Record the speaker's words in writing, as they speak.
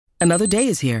Another day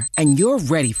is here, and you're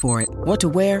ready for it. What to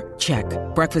wear? Check.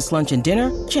 Breakfast, lunch, and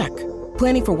dinner? Check.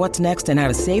 Planning for what's next and how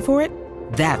to save for it?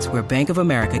 That's where Bank of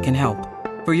America can help.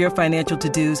 For your financial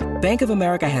to-dos, Bank of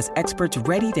America has experts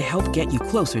ready to help get you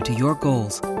closer to your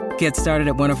goals. Get started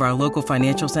at one of our local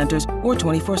financial centers or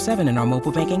 24/7 in our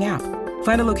mobile banking app.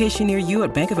 Find a location near you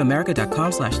at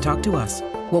bankofamerica.com/talktous.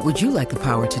 What would you like the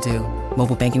power to do?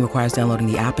 Mobile banking requires downloading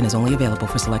the app and is only available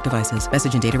for select devices.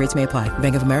 Message and data rates may apply.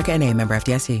 Bank of America N.A., member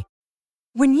FDIC.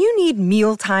 When you need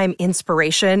mealtime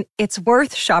inspiration, it's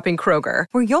worth shopping Kroger,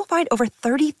 where you'll find over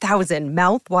 30,000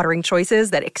 mouth-watering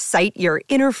choices that excite your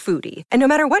inner foodie. And no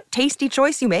matter what tasty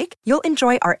choice you make, you'll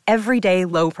enjoy our everyday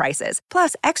low prices,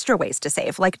 plus extra ways to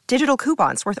save, like digital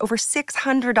coupons worth over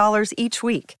 $600 each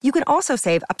week. You can also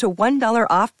save up to $1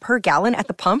 off per gallon at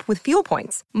the pump with fuel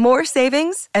points. More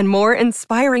savings and more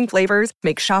inspiring flavors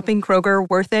make shopping Kroger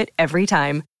worth it every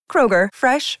time. Kroger,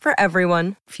 fresh for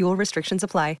everyone. Fuel restrictions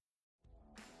apply.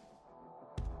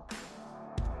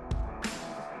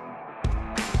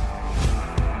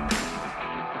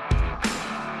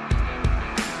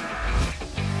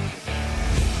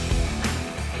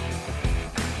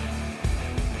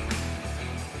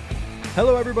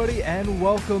 Hello, everybody, and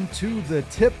welcome to the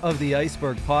Tip of the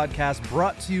Iceberg podcast,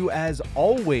 brought to you, as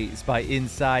always, by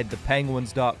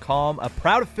InsideThePenguins.com, a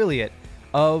proud affiliate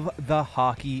of the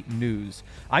Hockey News.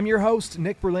 I'm your host,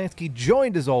 Nick Berlansky,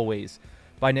 joined, as always,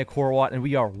 by Nick Horwat, and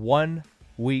we are 1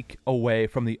 week away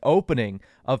from the opening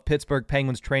of Pittsburgh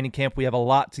Penguins training camp. We have a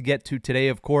lot to get to today,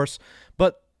 of course,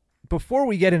 but before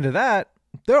we get into that,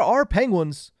 there are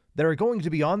Penguins that are going to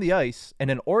be on the ice in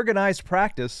an organized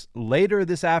practice later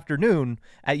this afternoon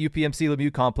at UPMC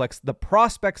Lemieux Complex. The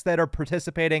prospects that are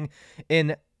participating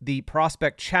in the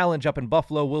Prospect Challenge up in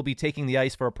Buffalo will be taking the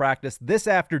ice for a practice this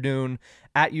afternoon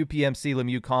at UPMC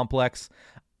Lemieux Complex.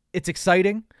 It's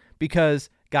exciting because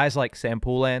guys like Sam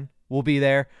Poulin will be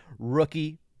there.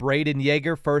 Rookie Braden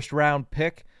Yeager, first-round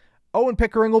pick. Owen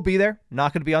Pickering will be there,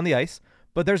 not going to be on the ice.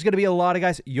 But there's going to be a lot of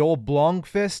guys. Joel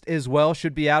Blomqvist as well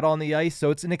should be out on the ice.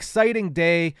 So it's an exciting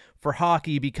day for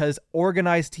hockey because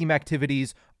organized team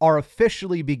activities are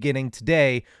officially beginning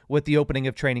today with the opening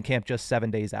of training camp just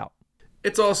 7 days out.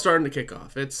 It's all starting to kick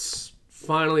off. It's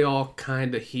finally all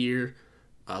kind of here.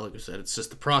 Like I said, it's just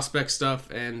the prospect stuff.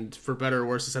 And for better or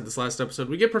worse, I said this last episode,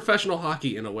 we get professional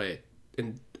hockey in a way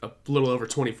in a little over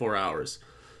 24 hours.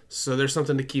 So there's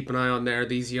something to keep an eye on there.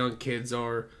 These young kids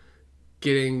are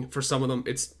getting, for some of them,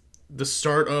 it's the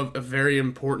start of a very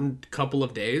important couple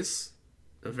of days,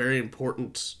 a very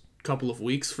important couple of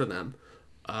weeks for them.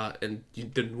 And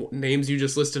the names you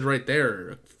just listed right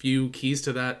there, a few keys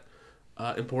to that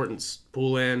importance.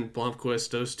 Poulin,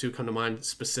 Blomqvist, those two come to mind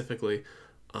specifically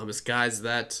as guys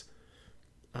that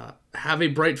have a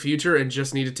bright future and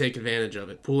just need to take advantage of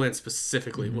it. Poulin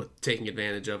specifically with taking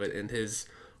advantage of it in his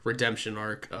redemption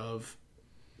arc of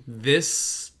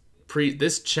this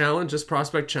challenge, this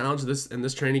prospect challenge,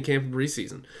 this training camp and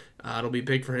preseason. It'll be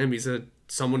big for him. He's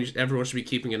someone everyone should be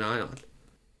keeping an eye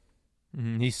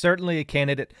on. He's certainly a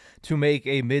candidate to make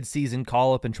a mid-season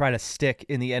call-up and try to stick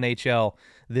in the NHL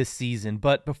this season.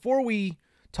 But before we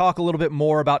talk a little bit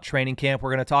more about training camp, we're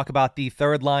going to talk about the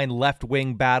third-line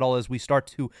left-wing battle as we start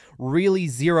to really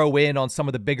zero in on some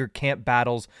of the bigger camp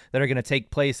battles that are going to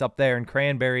take place up there in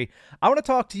Cranberry. I want to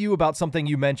talk to you about something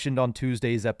you mentioned on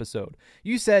Tuesday's episode.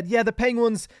 You said, yeah, the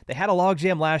Penguins, they had a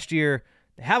logjam last year.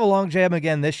 They have a logjam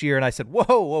again this year. And I said,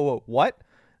 whoa, what?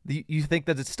 You think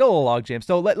that it's still a logjam?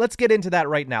 So let's get into that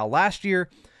right now. Last year,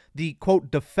 the, quote,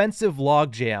 defensive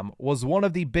logjam was one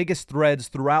of the biggest threads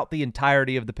throughout the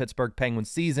entirety of the Pittsburgh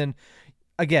Penguins season.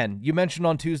 Again, you mentioned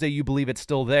on Tuesday you believe it's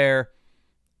still there.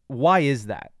 Why is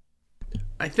that?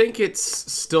 I think it's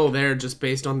still there just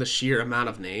based on the sheer amount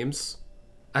of names.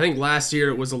 I think last year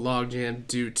it was a logjam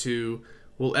due to,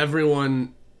 well,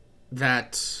 everyone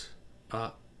that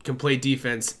can play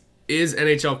defense is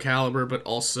NHL caliber, but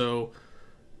also,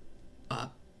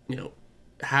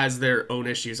 has their own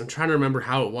issues. I'm trying to remember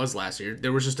how it was last year.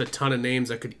 There was just a ton of names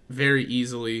that could very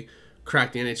easily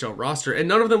crack the NHL roster, and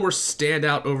none of them were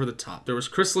standout over the top. There was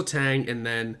Chris Letang and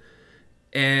then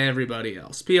everybody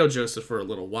else. P.O. Joseph for a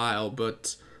little while,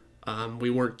 but we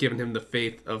weren't giving him the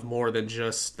faith of more than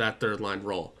just that third-line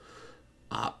role.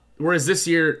 Whereas this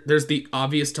year, there's the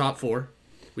obvious top four.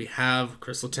 We have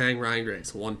Chris Letang, Ryan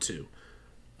Graves, 1-2.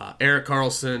 Erik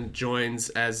Karlsson joins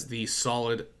as the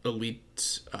solid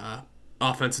elite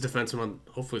offensive defenseman on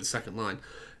hopefully the second line.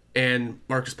 And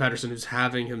Marcus Pettersson, who's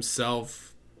having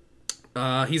himself,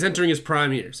 he's entering his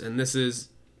prime years, and this is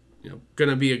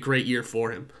going to be a great year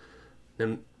for him.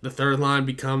 Then the third line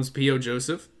becomes P.O.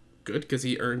 Joseph, good because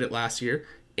he earned it last year,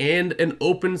 and an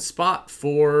open spot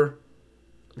for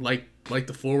like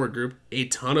the forward group, a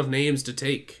ton of names to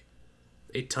take,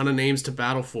 a ton of names to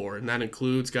battle for, and that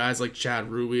includes guys like Chad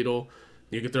Ruhwedel.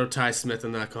 You could throw Ty Smith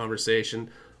in that conversation,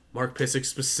 Mark Pysyk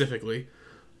specifically.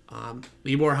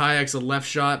 Libor Hayek's a left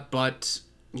shot, but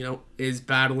is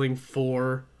battling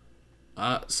for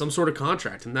some sort of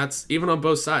contract, and that's even on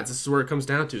both sides. This is where it comes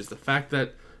down to, is the fact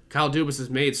that Kyle Dubas has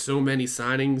made so many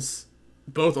signings,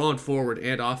 both on forward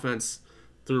and offense,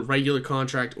 through regular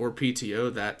contract or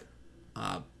PTO, that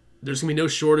there's going to be no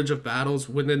shortage of battles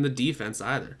within the defense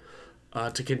either.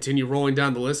 To continue rolling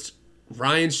down the list,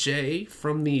 Ryan Shea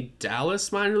from the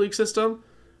Dallas minor league system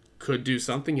could do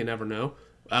something. You never know.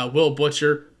 Will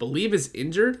Butcher, believe, is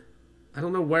injured. I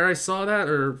don't know where I saw that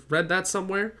or read that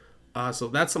somewhere. So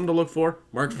that's something to look for.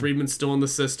 Mark Friedman's still in the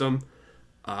system.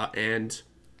 And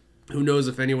who knows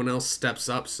if anyone else steps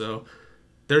up. So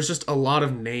there's just a lot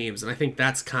of names. And I think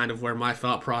that's kind of where my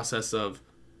thought process of,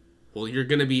 well, you're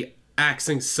going to be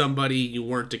axing somebody you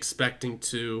weren't expecting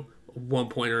to one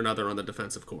point or another on the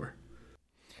defensive core.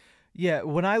 Yeah,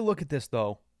 when I look at this,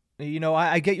 though,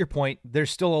 I get your point.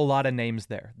 There's still a lot of names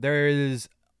there. There is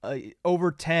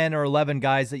over 10 or 11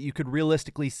 guys that you could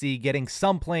realistically see getting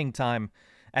some playing time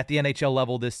at the NHL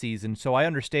level this season. So I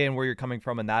understand where you're coming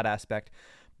from in that aspect.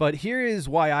 But here is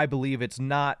why I believe it's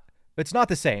not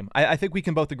the same. I think we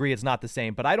can both agree it's not the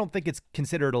same, but I don't think it's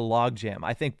considered a logjam.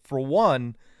 I think, for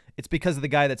one, it's because of the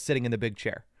guy that's sitting in the big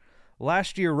chair.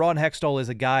 Last year, Ron Hextall is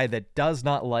a guy that does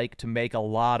not like to make a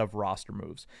lot of roster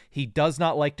moves. He does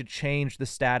not like to change the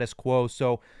status quo.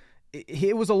 So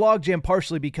it was a logjam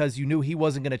partially because you knew he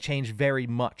wasn't going to change very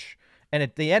much. And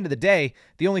at the end of the day,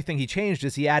 the only thing he changed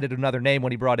is he added another name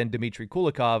when he brought in Dmitry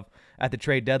Kulikov at the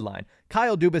trade deadline.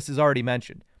 Kyle Dubas has already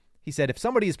mentioned. He said, if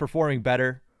somebody is performing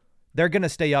better, they're going to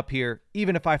stay up here,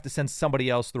 even if I have to send somebody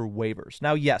else through waivers.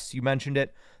 Now, yes, you mentioned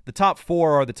it. The top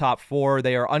four are the top four.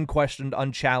 They are unquestioned,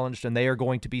 unchallenged, and they are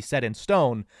going to be set in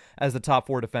stone as the top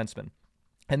four defensemen.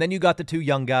 And then you got the two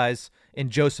young guys in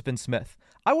Joseph and Smith.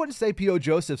 I wouldn't say P.O.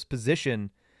 Joseph's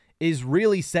position is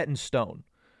really set in stone.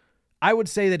 I would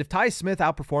say that if Ty Smith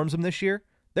outperforms him this year,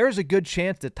 there's a good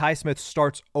chance that Ty Smith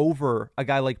starts over a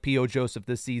guy like P.O. Joseph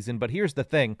this season. But here's the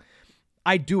thing.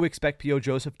 I do expect P.O.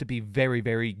 Joseph to be very,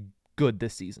 very good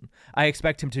this season. I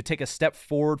expect him to take a step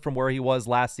forward from where he was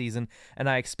last season, and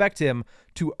I expect him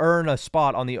to earn a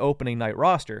spot on the opening night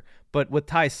roster. But with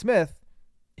Ty Smith,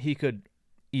 he could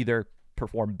either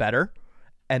perform better,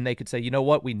 and they could say, you know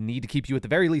what, we need to keep you at the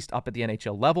very least up at the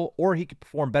NHL level, or he could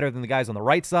perform better than the guys on the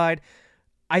right side.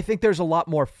 I think there's a lot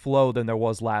more flow than there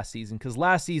was last season, because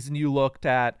last season you looked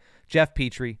at Jeff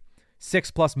Petrie,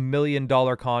 $6+ million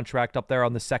contract up there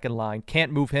on the second line.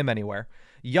 Can't move him anywhere.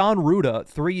 Jan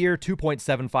Ruda, 3-year,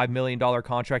 $2.75 million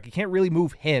contract. You can't really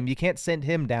move him. You can't send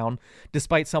him down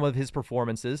despite some of his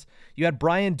performances. You had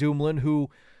Brian Dumoulin, who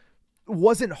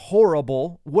wasn't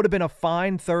horrible, would have been a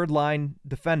fine third-line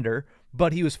defender,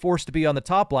 but he was forced to be on the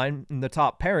top line in the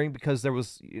top pairing because there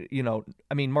was,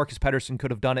 Marcus Pettersson could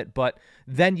have done it, but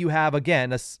then you have,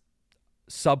 again, a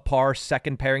subpar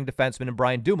second pairing defenseman in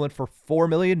Brian Dumoulin for $4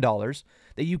 million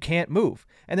that you can't move.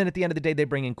 And then at the end of the day, they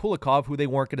bring in Kulikov, who they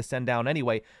weren't going to send down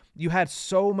anyway. You had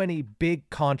so many big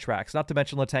contracts, not to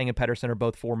mention Letang and Pettersson are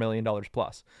both $4 million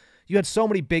plus. You had so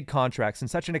many big contracts and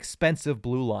such an expensive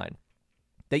blue line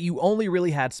that you only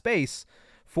really had space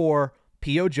for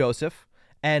P.O. Joseph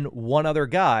and one other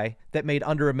guy that made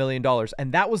under $1 million.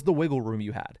 And that was the wiggle room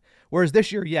you had. Whereas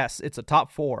this year, yes, it's a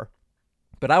top four,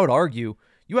 but I would argue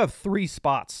you have 3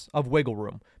 spots of wiggle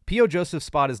room. P.O. Joseph's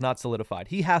spot is not solidified.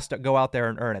 He has to go out there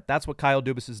and earn it. That's what Kyle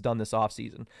Dubas has done this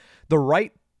offseason. The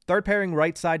third pairing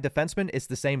right side defenseman is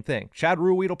the same thing. Chad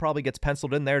Ruhwedel probably gets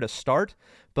penciled in there to start,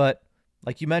 but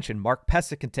like you mentioned, Mark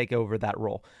Pysyk can take over that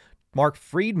role. Mark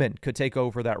Friedman could take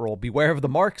over that role. Beware of the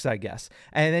marks, I guess.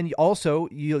 And then also,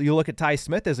 you look at Ty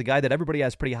Smith as a guy that everybody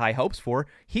has pretty high hopes for.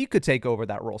 He could take over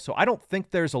that role. So I don't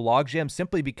think there's a logjam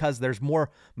simply because there's more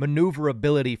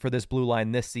maneuverability for this blue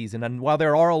line this season. And while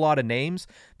there are a lot of names,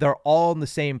 they're all in the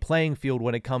same playing field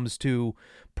when it comes to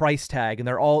price tag, and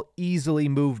they're all easily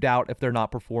moved out if they're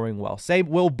not performing well. Say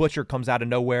Will Butcher comes out of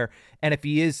nowhere, and if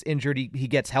he is injured, he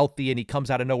gets healthy, and he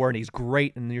comes out of nowhere, and he's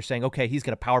great, and you're saying, okay, he's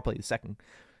going to power play the second.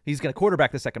 He's going to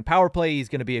quarterback the second power play. He's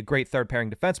going to be a great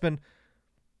third-pairing defenseman.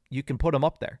 You can put him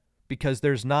up there because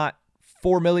there's not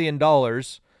 $4 million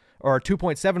or a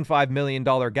 $2.75 million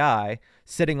guy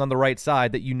sitting on the right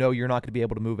side that you know you're not going to be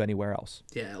able to move anywhere else.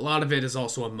 Yeah, a lot of it is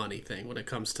also a money thing when it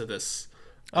comes to this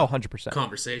 100%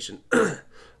 conversation.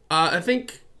 I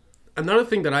think another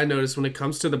thing that I noticed when it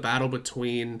comes to the battle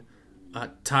between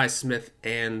Ty Smith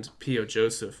and P.O.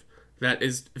 Joseph that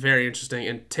is very interesting,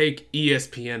 and take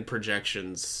ESPN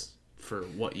projections for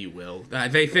what you will.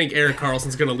 They think Erik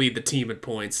Karlsson's going to lead the team in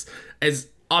points. As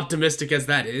optimistic as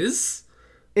that is,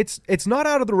 it's not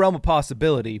out of the realm of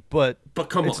possibility, but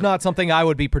come it's on. not something I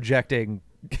would be projecting.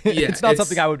 It's not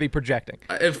something I would be projecting.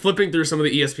 Flipping through some of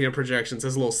the ESPN projections,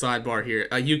 as a little sidebar here,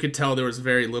 you could tell there was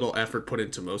very little effort put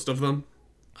into most of them.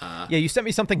 Yeah, you sent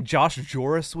me something. Josh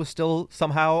Joris was still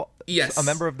somehow a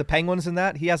member of the Penguins in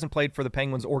that. He hasn't played for the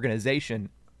Penguins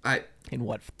organization in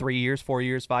what, 3 years, 4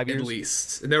 years, 5 years? At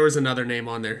least. There was another name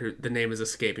on there who the name is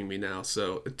escaping me now.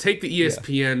 So take the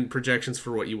ESPN projections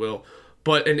for what you will.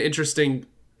 But an interesting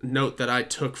note that I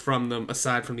took from them,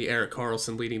 aside from the Erik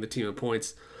Karlsson leading the team in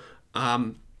points,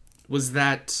 was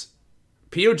that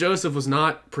P.O. Joseph was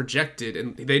not projected,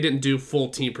 and they didn't do full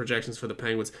team projections for the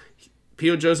Penguins.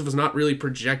 P.O. Joseph was not really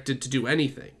projected to do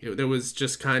anything. There was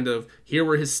just kind of, here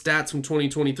were his stats from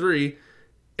 2023,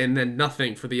 and then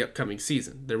nothing for the upcoming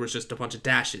season. There was just a bunch of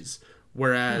dashes.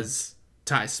 Whereas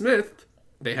Ty Smith,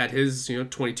 they had his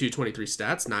 22-23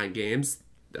 stats, 9 games,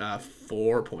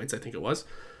 4 points, I think it was.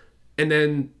 And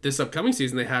then this upcoming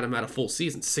season, they had him at a full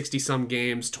season, 60-some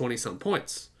games, 20-some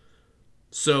points.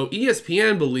 So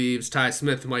ESPN believes Ty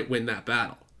Smith might win that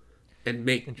battle and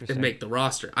make the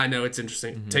roster. I know, it's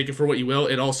interesting. Mm-hmm. Take it for what you will.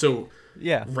 It also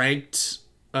ranked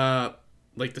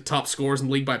like the top scorers in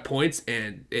the league by points,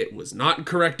 and it was not in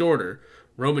correct order.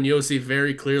 Roman Josi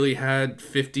very clearly had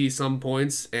 50-some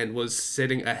points and was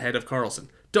sitting ahead of Karlsson.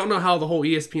 Don't know how the whole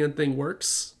ESPN thing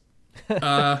works,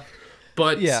 but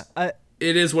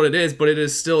it is what it is. But it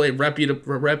is still a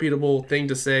reputable thing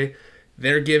to say.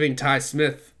 They're giving Ty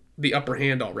Smith the upper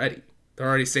hand already. They're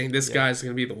already saying this guy's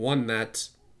going to be the one that,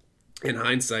 in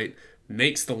hindsight,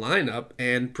 makes the lineup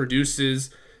and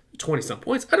produces 20-some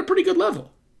points at a pretty good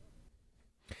level.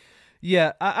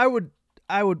 Yeah, I would,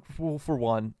 well, for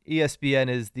one, ESPN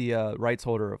is the rights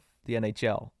holder of the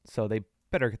NHL, so they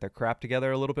better get their crap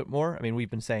together a little bit more. I mean,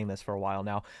 we've been saying this for a while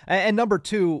now. And number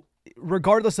two,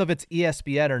 regardless of it's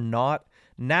ESPN or not,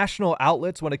 national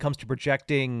outlets, when it comes to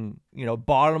projecting,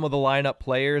 bottom of the lineup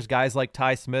players, guys like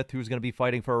Ty Smith, who's going to be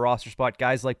fighting for a roster spot,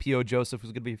 guys like P.O. Joseph, who's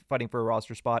going to be fighting for a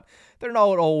roster spot, they're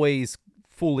not always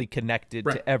fully connected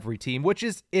to every team,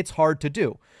 it's hard to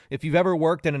do. If you've ever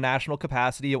worked in a national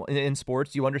capacity in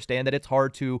sports, you understand that it's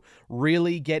hard to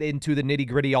really get into the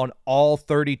nitty-gritty on all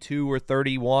 32 or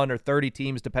 31 or 30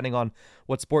 teams, depending on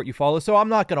what sport you follow. So I'm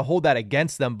not going to hold that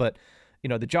against them, but,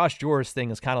 the Josh Joris thing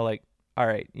is kind of like, all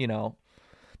right,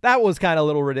 that was kind of a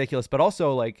little ridiculous, but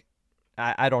also like,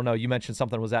 I don't know. You mentioned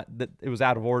something it was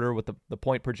out of order with the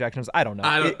point projections. I don't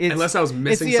know. Unless I was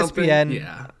missing it's ESPN. something.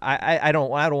 Yeah. I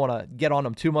don't want to get on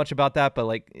them too much about that, but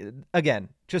like, again,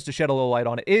 just to shed a little light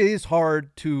on it, it is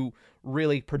hard to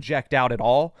really project out at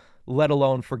all, let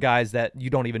alone for guys that you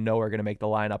don't even know are going to make the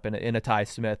lineup in a Ty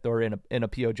Smith or in a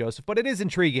P.O. Joseph. But it is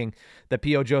intriguing that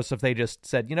P.O. Joseph, they just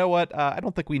said, you know what? I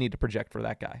don't think we need to project for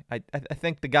that guy. I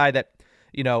think the guy that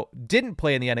didn't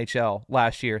play in the NHL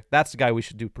last year, that's the guy we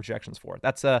should do projections for.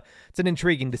 It's an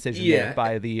intriguing decision made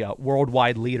by the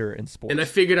worldwide leader in sports. And I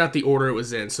figured out the order it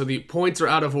was in. So the points are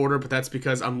out of order, but that's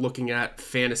because I'm looking at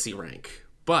fantasy rank.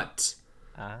 But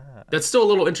that's still a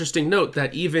little interesting note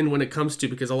that even when it comes to,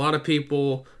 because a lot of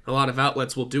people, a lot of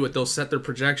outlets will do it, they'll set their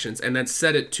projections and then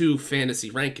set it to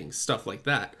fantasy rankings, stuff like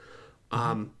that.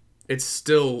 It's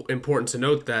still important to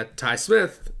note that Ty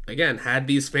Smith, again, had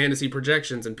these fantasy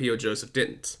projections and P.O. Joseph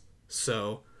didn't.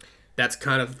 So that's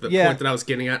kind of the point that I was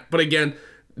getting at. But again,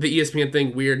 the ESPN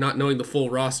thing, weird, not knowing the full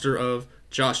roster of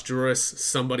Josh Joris,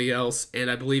 somebody else,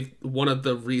 and I believe one of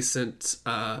the recent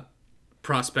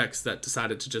prospects that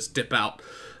decided to just dip out.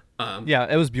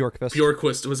 It was Bjorkqvist.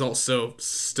 Bjorkqvist was also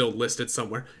still listed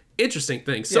somewhere. Interesting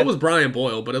thing. So was Brian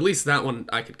Boyle, but at least that one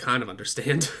I could kind of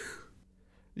understand.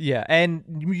 Yeah, and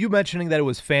you mentioning that it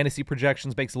was fantasy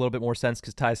projections makes a little bit more sense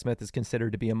because Ty Smith is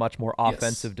considered to be a much more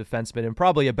offensive defenseman and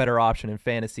probably a better option in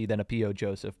fantasy than a P.O.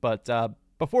 Joseph. But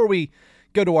before we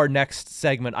go to our next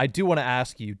segment, I do want to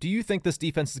ask you, do you think this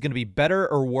defense is going to be better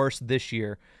or worse this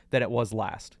year than it was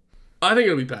last? I think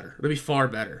it'll be better. It'll be far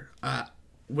better.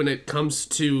 When it comes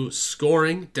to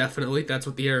scoring, definitely. That's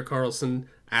what the Erik Karlsson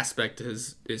aspect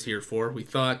is here for. We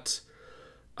thought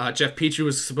Jeff Petrie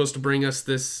was supposed to bring us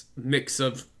this mix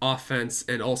of offense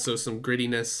and also some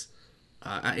grittiness.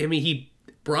 I mean, he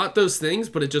brought those things,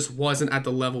 but it just wasn't at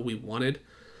the level we wanted.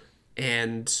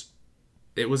 And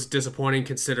it was disappointing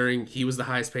considering he was the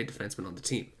highest paid defenseman on the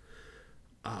team.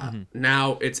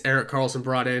 Now it's Erik Karlsson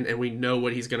brought in, and we know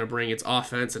what he's going to bring. It's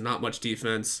offense and not much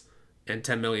defense and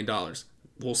 $10 million.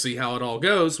 We'll see how it all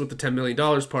goes with the $10 million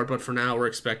part, but for now we're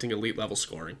expecting elite level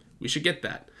scoring. We should get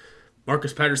that.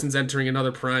 Marcus Pettersson's entering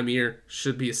another prime year.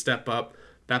 Should be a step up.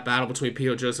 that battle between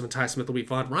P.O. Joseph and Ty Smith will be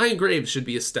fun. Ryan Graves should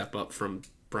be a step up from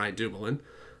Brian Dumoulin.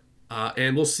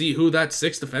 And we'll see who that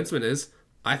sixth defenseman is.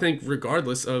 I think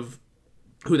regardless of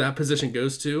who that position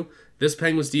goes to, this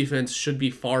Penguins defense should be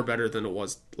far better than it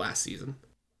was last season.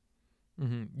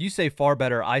 Mm-hmm. You say far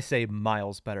better, I say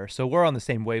miles better. So we're on the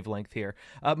same wavelength here.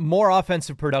 More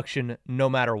offensive production no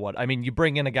matter what. I mean, you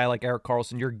bring in a guy like Erik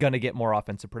Karlsson, you're going to get more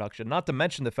offensive production. Not to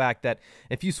mention the fact that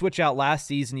if you switch out last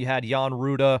season, you had Jan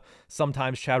Ruda,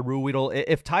 sometimes Chad Ruhwedel.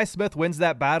 If Ty Smith wins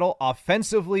that battle,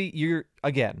 offensively,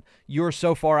 you're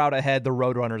so far out ahead, the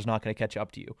Roadrunner's not going to catch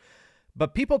up to you.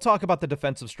 But people talk about the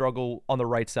defensive struggle on the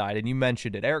right side, and you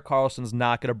mentioned it. Erik Karlsson's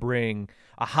not going to bring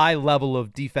a high level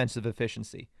of defensive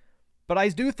efficiency. But I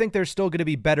do think they're still going to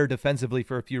be better defensively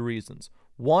for a few reasons.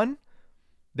 One,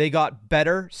 they got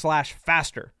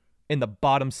better/faster in the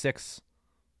bottom six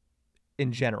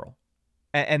in general.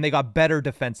 And they got better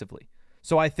defensively.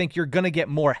 So I think you're going to get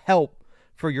more help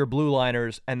for your blue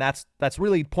liners, and that's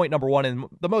really point number one and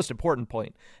the most important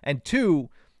point. And two,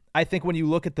 I think when you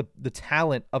look at the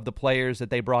talent of the players that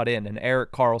they brought in, and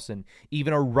Erik Karlsson,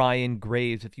 even a Ryan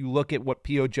Graves, if you look at what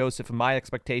P.O. Joseph and my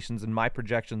expectations and my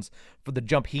projections for the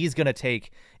jump he's going to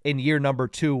take in year number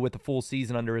 2 with the full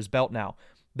season under his belt now,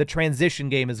 the transition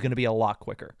game is going to be a lot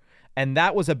quicker. And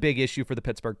that was a big issue for the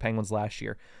Pittsburgh Penguins last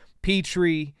year.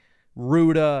 Petrie,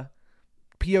 Ruda,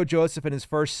 P.O. Joseph in his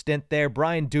first stint there,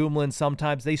 Brian Dumoulin,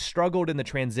 sometimes they struggled in the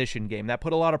transition game. That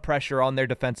put a lot of pressure on their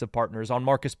defensive partners, on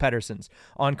Marcus Pettersson's,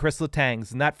 on Chris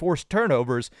Letang's, and that forced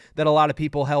turnovers that a lot of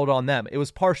people held on them. It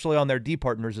was partially on their D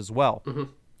partners as well. Mm-hmm.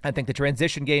 I think the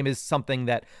transition game is something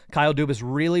that Kyle Dubas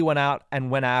really went out and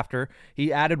went after.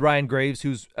 He added Ryan Graves,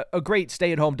 who's a great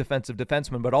stay-at-home defensive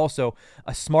defenseman, but also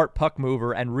a smart puck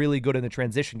mover and really good in the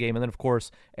transition game. And then, of course,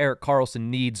 Erik Karlsson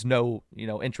needs no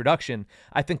introduction.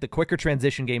 I think the quicker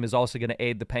transition game is also going to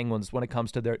aid the Penguins when it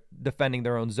comes to their defending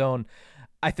their own zone.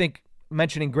 I think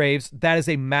mentioning Graves, that is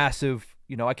a massive,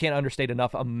 I can't understate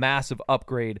enough, a massive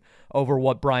upgrade over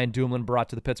what Brian Dumoulin brought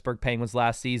to the Pittsburgh Penguins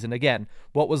last season. Again,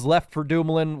 what was left for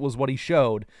Dumoulin was what he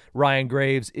showed. Ryan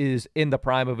Graves is in the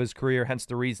prime of his career, hence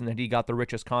the reason that he got the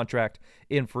richest contract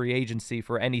in free agency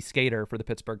for any skater for the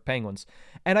Pittsburgh Penguins.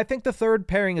 And I think the third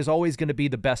pairing is always going to be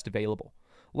the best available.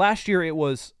 Last year it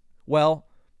was,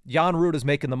 Jan Ruda is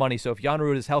making the money, so if Jan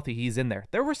Ruda is healthy, he's in there.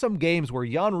 There were some games where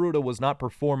Jan Ruda was not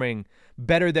performing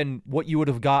better than what you would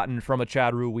have gotten from a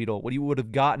Chad Ruhwedel, what you would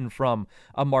have gotten from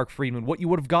a Mark Friedman, what you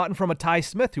would have gotten from a Ty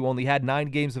Smith, who only had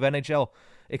 9 games of NHL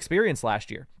experience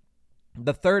last year.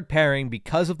 The third pairing,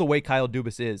 because of the way Kyle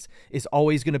Dubas is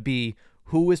always going to be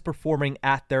who is performing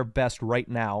at their best right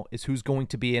now is who's going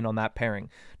to be in on that pairing.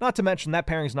 Not to mention that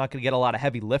pairing is not going to get a lot of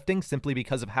heavy lifting simply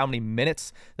because of how many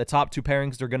minutes the top 2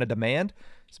 pairings are going to demand.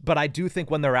 But I do think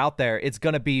when they're out there, it's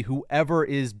going to be whoever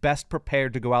is best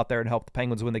prepared to go out there and help the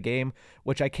Penguins win the game,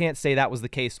 which I can't say that was the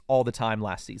case all the time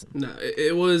last season. No,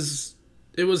 it was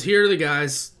here are the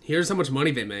guys, here's how much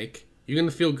money they make. You're going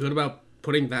to feel good about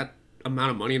putting that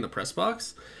amount of money in the press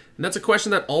box? And that's a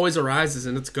question that always arises,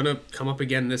 and it's going to come up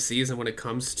again this season when it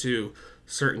comes to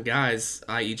certain guys,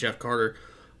 i.e. Jeff Carter.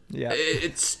 Yeah.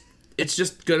 It's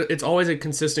just good. It's always a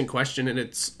consistent question, and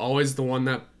it's always the one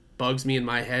that bugs me in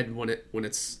my head when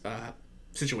it's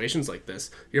situations like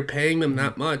this. You're paying them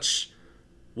that much,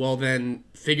 well then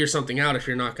figure something out if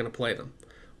you're not going to play them.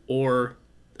 Or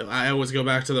I always go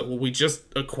back to we just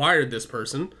acquired this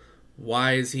person.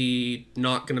 Why is he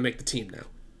not going to make the team now?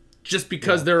 Just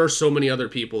because there are so many other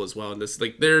people as well. And this,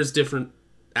 there's different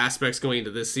aspects going into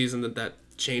this season that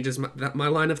changes my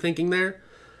line of thinking there.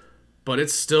 But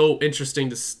it's still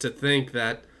interesting to think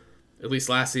that, at least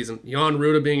last season, Jan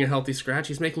Ruda being a healthy scratch,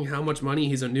 he's making how much money?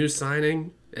 He's a new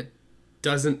signing. It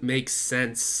doesn't make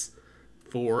sense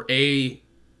for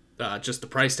just the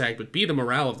price tag, but B, the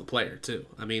morale of the player too.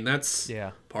 I mean, that's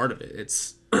part of it.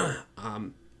 It's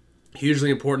hugely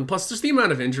important. Plus, just the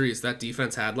amount of injuries that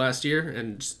defense had last year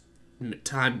and just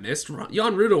time missed.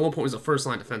 Jan Ruda at one point was a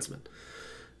first-line defenseman.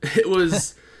 It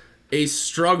was a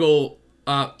struggle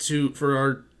for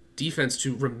our defense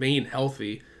to remain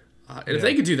healthy. And if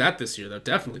they could do that this year, though,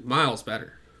 definitely miles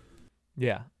better.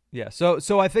 Yeah.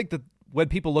 So I think that when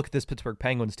people look at this Pittsburgh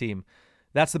Penguins team,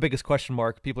 that's the biggest question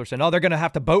mark. People are saying, they're going to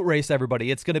have to boat race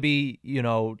everybody. It's going to be,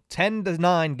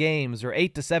 10-9 games or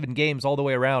 8-7 games all the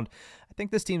way around. I think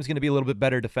this team's going to be a little bit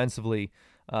better defensively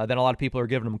than a lot of people are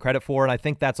giving them credit for. And I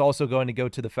think that's also going to go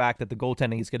to the fact that the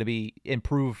goaltending is going to be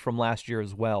improved from last year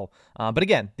as well. But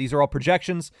again, these are all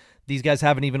projections. These guys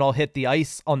haven't even all hit the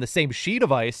ice on the same sheet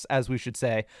of ice, as we should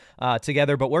say,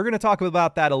 together. But we're going to talk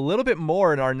about that a little bit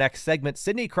more in our next segment.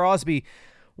 Sidney Crosby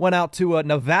went out to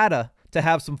Nevada to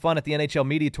have some fun at the NHL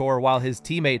Media Tour while his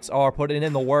teammates are putting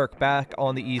in the work back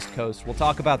on the East Coast. We'll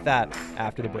talk about that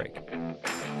after the break.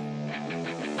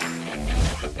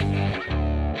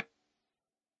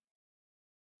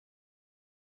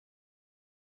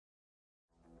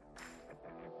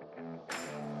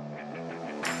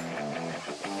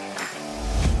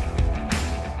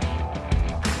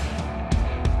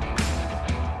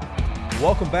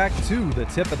 Welcome back to the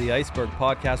Tip of the Iceberg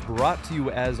podcast, brought to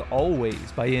you as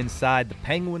always by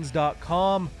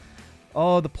InsideThePenguins.com.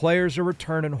 Oh, the players are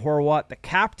returning, Horwat. The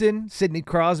captain, Sidney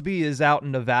Crosby, is out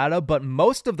in Nevada, but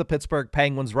most of the Pittsburgh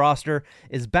Penguins roster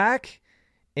is back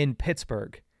in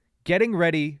Pittsburgh, getting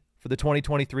ready for the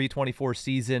 2023-24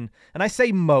 season. And I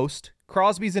say most.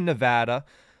 Crosby's in Nevada.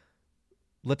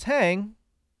 Letang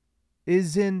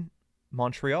is in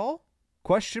Montreal?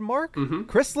 Question mark?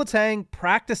 Chris Letang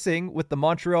practicing with the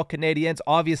Montreal Canadiens.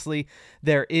 Obviously,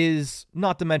 there is,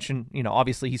 not to mention,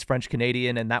 obviously he's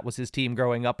French-Canadian, and that was his team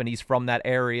growing up, and he's from that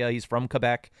area. He's from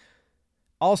Quebec.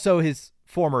 Also, his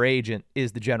former agent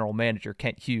is the general manager,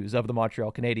 Kent Hughes, of the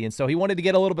Montreal Canadiens. So he wanted to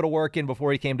get a little bit of work in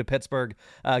before he came to Pittsburgh,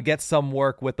 get some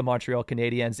work with the Montreal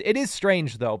Canadiens. It is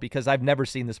strange, though, because I've never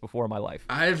seen this before in my life.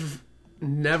 I've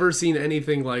never seen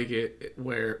anything like it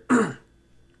where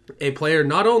a player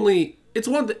not only... It's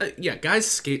one thing, guys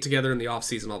skate together in the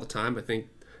offseason all the time. I think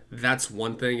that's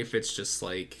one thing. If it's just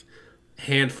like a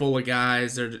handful of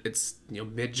guys, it's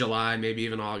mid-July, maybe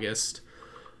even August,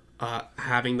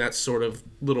 having that sort of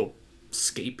little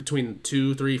skate between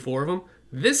 2, 3, 4 of them.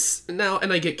 This now,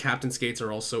 and I get captain skates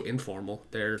are also informal.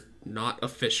 They're not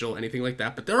official, anything like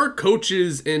that. But there are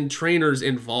coaches and trainers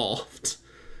involved.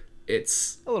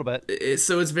 It's a little bit.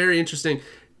 So it's very interesting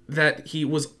that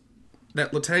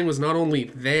that Letang was not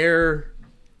only there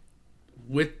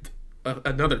with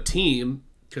another team,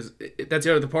 because that's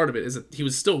the other part of it, is that he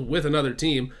was still with another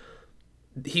team.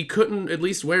 He couldn't at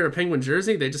least wear a Penguin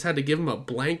jersey. They just had to give him a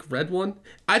blank red one.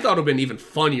 I thought it would have been even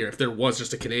funnier if there was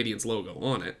just a Canadiens logo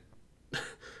on it.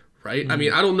 Right? I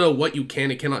mean, I don't know what you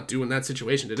can and cannot do in that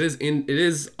situation. It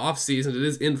is off season. It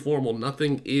is informal.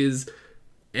 Nothing is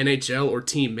NHL or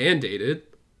team mandated.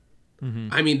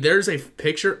 I mean, there's a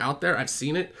picture out there. I've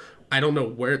seen it. I don't know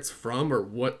where it's from or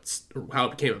how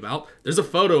it came about. There's a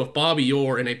photo of Bobby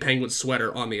Orr in a Penguin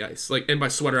sweater on the ice. And by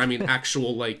sweater, I mean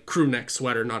actual crew neck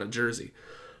sweater, not a jersey.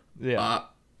 Yeah.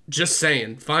 Just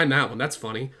saying. Find that one. That's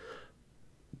funny.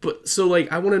 But so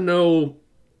I want to know.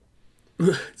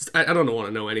 I don't want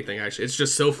to know anything, actually. It's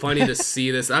just so funny to see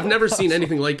this. I've never seen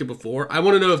anything like it before. I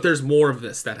want to know if there's more of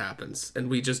this that happens and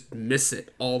we just miss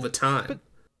it all the time.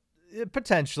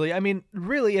 Potentially. I mean,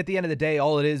 really, at the end of the day,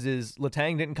 all it is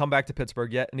Letang didn't come back to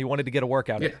Pittsburgh yet, and he wanted to get a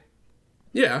workout in.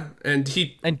 Yeah, and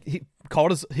he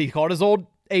called his old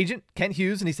agent, Kent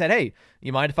Hughes, and he said, "Hey,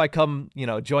 you mind if I come,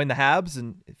 join the Habs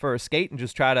and for a skate and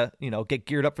just try to, get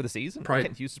geared up for the season?"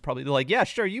 Kent Hughes is probably like, "Yeah,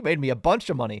 sure. You made me a bunch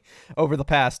of money over the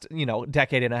past,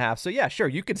 decade and a half. So yeah, sure,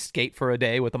 you could skate for a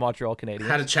day with the Montreal Canadiens."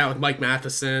 Had a chat with Mike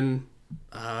Matheson.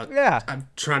 I'm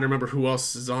trying to remember who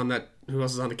else is on the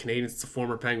Canadiens. It's a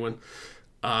former Penguin.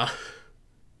 And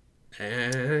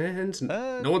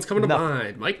no one's coming to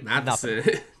mind. Mike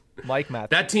Matheson. Mike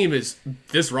Matheson.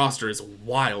 This roster is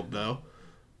wild, though.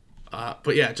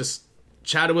 But yeah, just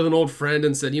chatted with an old friend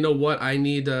and said, you know what, I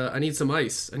need some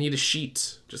ice. I need a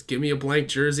sheet. Just give me a blank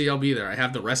jersey. I'll be there. I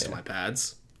have the rest of my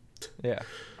pads. Yeah.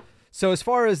 So as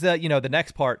far as the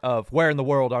next part of where in the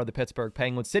world are the Pittsburgh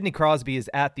Penguins, Sidney Crosby is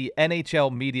at the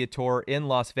NHL Media Tour in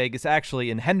Las Vegas, actually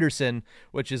in Henderson,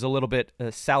 which is a little bit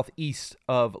southeast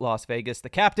of Las Vegas. The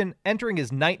captain entering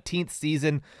his 19th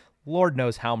season. Lord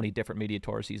knows how many different media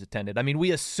tours he's attended. I mean,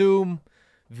 we assume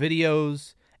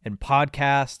videos and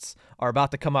podcasts are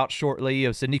about to come out shortly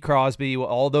of Sidney Crosby,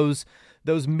 all those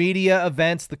media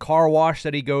events, the car wash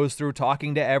that he goes through,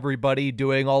 talking to everybody,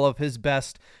 doing all of his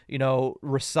best,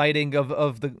 reciting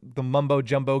of the mumbo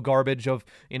jumbo garbage of,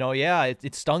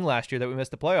 it stung last year that we missed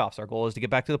the playoffs. Our goal is to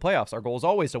get back to the playoffs. Our goal is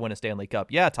always to win a Stanley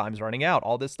Cup. Yeah, time's running out,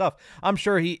 all this stuff. I'm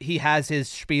sure he has his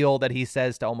spiel that he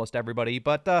says to almost everybody,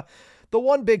 but the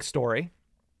one big story,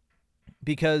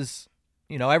 because,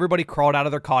 everybody crawled out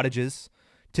of their cottages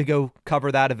to go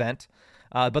cover that event.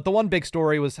 But the one big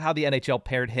story was how the NHL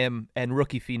paired him and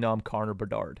rookie phenom Connor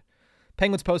Bedard.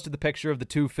 Penguins posted the picture of the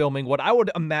two filming what I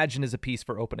would imagine is a piece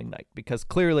for opening night, because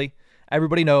clearly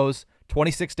everybody knows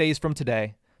 26 days from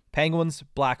today, Penguins,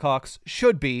 Blackhawks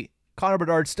should be. Connor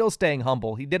Bedard still staying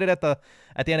humble. He did it at the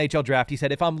NHL draft. He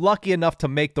said, if I'm lucky enough to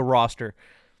make the roster,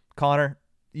 Connor,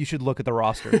 you should look at the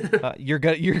roster. You're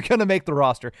gonna make the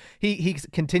roster. He's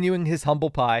continuing his humble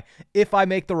pie. If I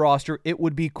make the roster, it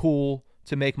would be cool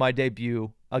to make my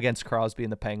debut against Crosby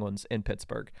and the Penguins in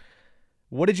Pittsburgh.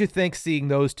 What did you think seeing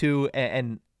those two,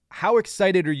 and how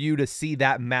excited are you to see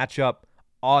that matchup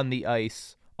on the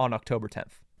ice on October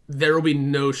 10th? There will be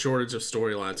no shortage of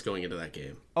storylines going into that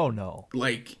game. Oh, no.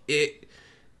 Like,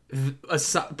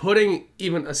 putting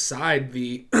even aside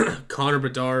the Connor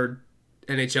Bedard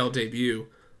NHL debut,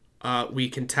 we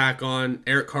can tack on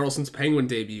Erik Karlsson's Penguin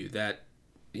debut that,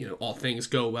 all things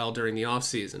go well during the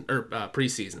offseason, or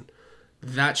preseason.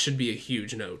 That should be a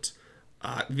huge note.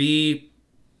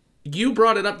 You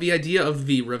brought it up, the idea of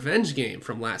the revenge game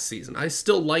from last season. I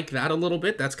still like that a little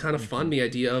bit. That's kind of fun. The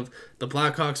idea of the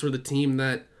Blackhawks were the team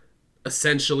that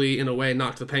essentially, in a way,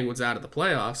 knocked the Penguins out of the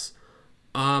playoffs.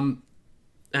 And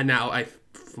now,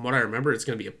 from what I remember, it's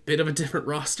going to be a bit of a different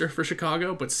roster for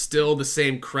Chicago, but still the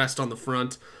same crest on the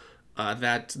front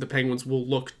that the Penguins will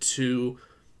look to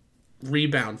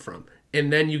rebound from.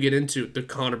 And then you get into the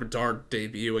Connor Bedard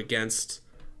debut against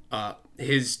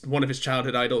one of his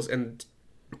childhood idols, and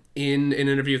in an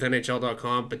interview with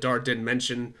NHL.com, Bedard did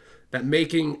mention that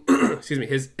making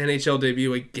his NHL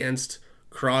debut against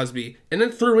Crosby, and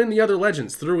then threw in the other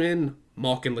legends, threw in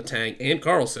Malkin, Letang, and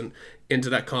Karlsson into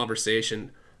that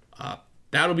conversation.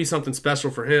 That'll be something special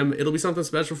for him. It'll be something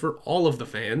special for all of the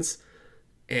fans.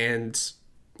 And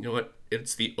you know what?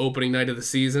 It's the opening night of the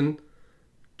season.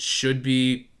 Should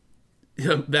be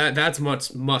that's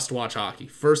much must-watch hockey.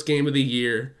 First game of the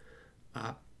year.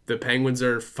 The Penguins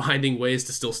are finding ways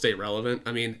to still stay relevant.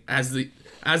 I mean, as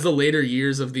the later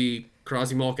years of the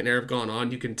Crosby Malkin era have gone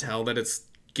on, you can tell that it's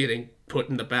getting put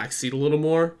in the back seat a little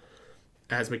more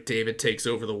as McDavid takes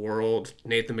over the world.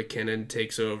 Nathan McKinnon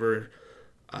takes over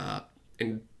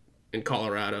in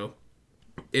Colorado.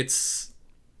 It's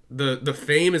the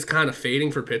fame is kind of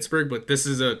fading for Pittsburgh, but this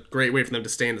is a great way for them to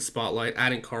stay in the spotlight.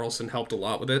 Adding Karlsson helped a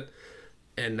lot with it.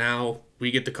 And now we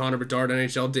get the Connor Bedard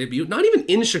NHL debut. Not even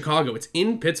in Chicago. It's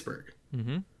in Pittsburgh.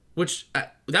 Mm-hmm. Which,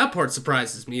 that part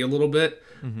surprises me a little bit.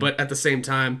 Mm-hmm. But at the same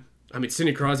time, I mean,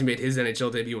 Sidney Crosby made his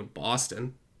NHL debut in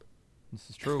Boston. This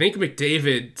is true. I think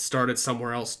McDavid started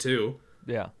somewhere else, too.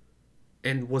 Yeah.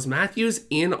 And was Matthews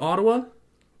in Ottawa?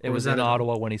 It was in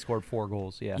Ottawa when he scored 4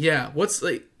 goals, yeah. Yeah,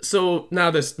 so now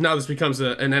this becomes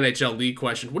an NHL league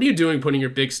question. What are you doing putting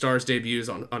your big stars' debuts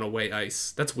on away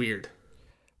ice? That's weird.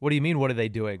 What do you mean, what are they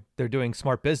doing? They're doing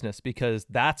smart business, because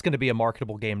that's going to be a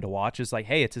marketable game to watch. It's like,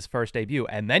 hey, it's his first debut.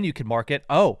 And then you can market,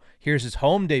 oh, here's his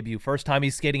home debut. First time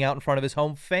he's skating out in front of his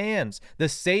home fans. The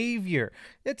savior.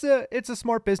 It's a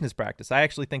smart business practice. I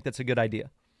actually think that's a good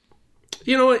idea.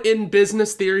 You know, in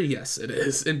business theory, yes, it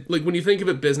is. And like when you think of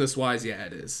it business-wise, yeah,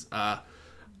 it is. But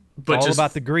it's all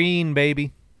about the green,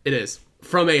 baby. It is.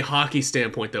 From a hockey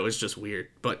standpoint, though, it's just weird.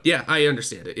 But yeah, I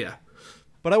understand it, yeah.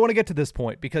 But I want to get to this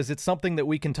point because it's something that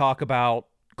we can talk about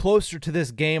closer to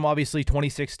this game, obviously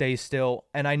 26 days still,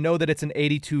 and I know that it's an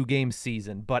 82-game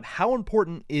season, but how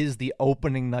important is the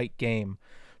opening night game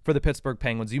for the Pittsburgh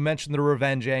Penguins? You mentioned the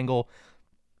revenge angle.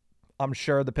 I'm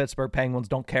sure the Pittsburgh Penguins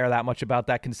don't care that much about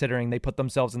that, considering they put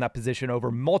themselves in that position over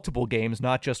multiple games,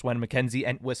 not just when Mackenzie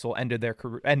Entwistle ended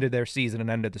their season and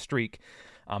ended the streak.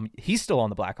 He's still on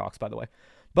the Blackhawks, by the way.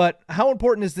 But how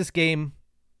important is this game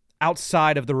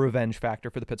outside of the revenge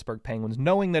factor for the Pittsburgh Penguins,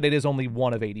 knowing that it is only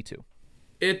one of 82?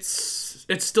 It's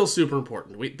still super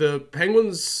important. The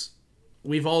Penguins,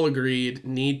 we've all agreed,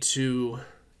 need to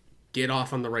get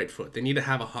off on the right foot. They need to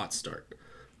have a hot start.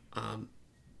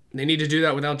 They need to do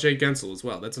that without Jake Gensel as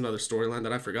well. That's another storyline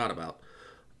that I forgot about.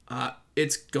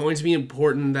 It's going to be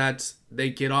important that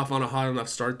they get off on a hot enough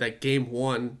start that game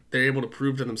one, they're able to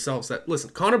prove to themselves that,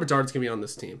 listen, Connor Bedard's going to be on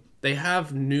this team. They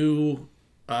have new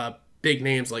big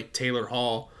names like Taylor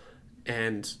Hall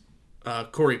and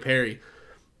Corey Perry.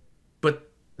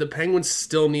 But the Penguins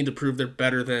still need to prove they're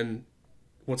better than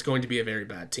what's going to be a very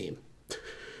bad team.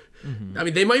 Mm-hmm. I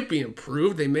mean, they might be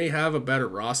improved. They may have a better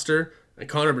roster. And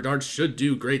Connor Bedard should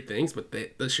do great things, but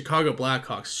the Chicago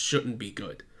Blackhawks shouldn't be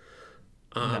good.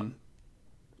 No.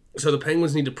 So the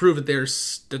Penguins need to prove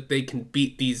that they can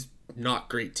beat these not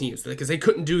great teams. Because they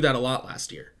couldn't do that a lot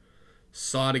last year.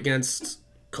 Saw it against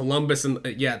Columbus, and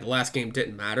the last game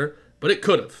didn't matter, but it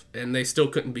could have, and they still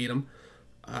couldn't beat them.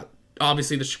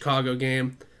 Obviously, the Chicago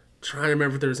game, trying to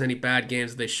remember if there was any bad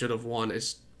games that they should have won.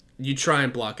 You try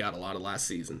and block out a lot of last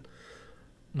season.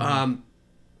 Mm-hmm.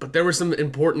 But there were some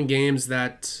important games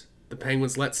that the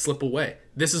Penguins let slip away.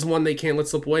 This is one they can't let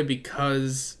slip away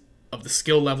because of the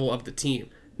skill level of the team.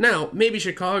 Now, maybe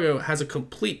Chicago has a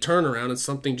complete turnaround and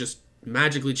something just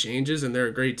magically changes and they're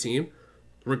a great team.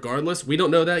 Regardless, we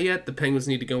don't know that yet. The Penguins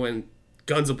need to go in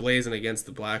guns a-blazing against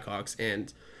the Blackhawks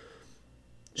and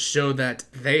show that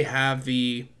they have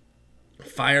the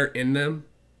fire in them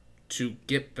to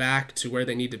get back to where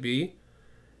they need to be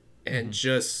and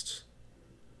just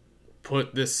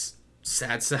put this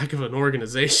sad sack of an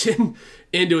organization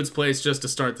into its place just to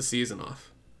start the season off.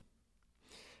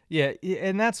 Yeah,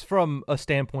 and that's from a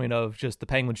standpoint of just the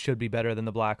Penguins should be better than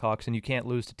the Blackhawks, and you can't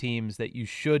lose to teams that you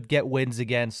should get wins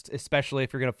against, especially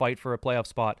if you're going to fight for a playoff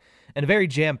spot. And a very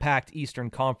jam-packed Eastern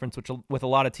Conference, with a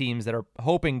lot of teams that are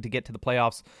hoping to get to the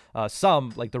playoffs.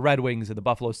 Some, like the Red Wings and the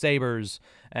Buffalo Sabres,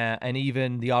 and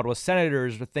even the Ottawa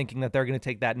Senators, are thinking that they're going to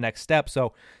take that next step.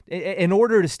 So in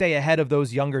order to stay ahead of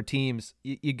those younger teams,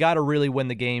 you got to really win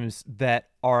the games that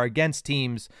are against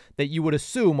teams that you would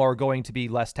assume are going to be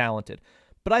less talented.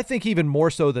 But I think even more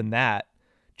so than that,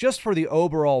 just for the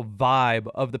overall vibe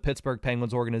of the Pittsburgh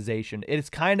Penguins organization,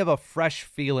 it's kind of a fresh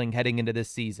feeling heading into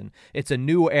this season. It's a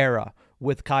new era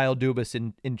with Kyle Dubas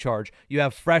in charge. You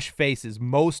have fresh faces.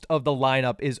 Most of the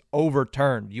lineup is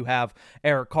overturned. You have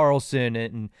Erik Karlsson,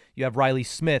 and you have Riley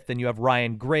Smith, and you have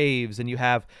Ryan Graves, and you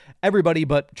have everybody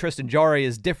but Tristan Jarry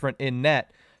is different in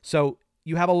net. So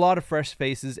you have a lot of fresh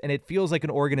faces, and it feels like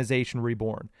an organization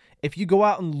reborn. If you go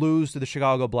out and lose to the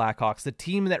Chicago Blackhawks, the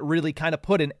team that really kind of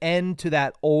put an end to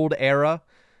that old era,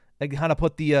 and kind of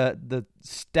put the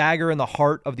stagger in the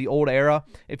heart of the old era,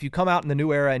 if you come out in the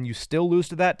new era and you still lose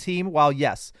to that team, while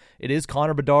yes, it is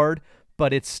Connor Bedard,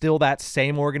 but it's still that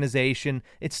same organization.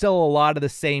 It's still a lot of the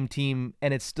same team,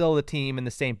 and it's still the team in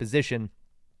the same position.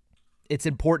 It's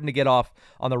important to get off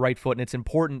on the right foot, and it's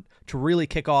important to really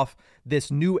kick off this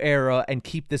new era and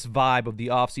keep this vibe of the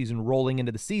offseason rolling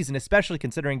into the season, especially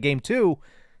considering Game 2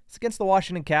 is against the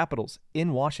Washington Capitals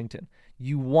in Washington.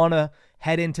 You want to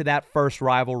head into that first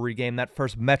rivalry game, that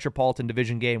first Metropolitan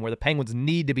Division game where the Penguins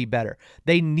need to be better.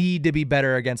 They need to be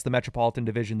better against the Metropolitan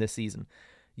Division this season.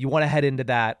 You want to head into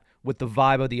that with the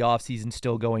vibe of the offseason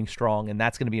still going strong, and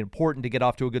that's going to be important to get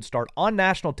off to a good start on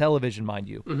national television, mind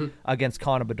you, against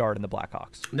Connor Bedard and the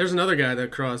Blackhawks. There's another guy that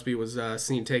Crosby was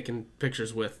seen taking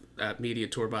pictures with at Media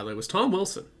Tour, by the way, was Tom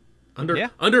Wilson.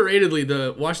 Underratedly,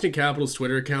 the Washington Capitals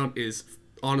Twitter account is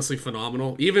honestly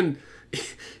phenomenal.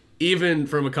 Even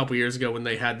from a couple years ago when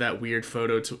they had that weird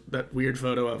photo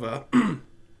of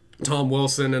Tom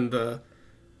Wilson and the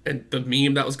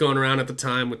meme that was going around at the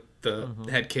time with the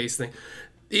head case thing.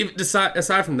 Even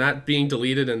aside from that being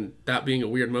deleted and that being a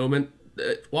weird moment,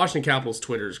 Washington Capitals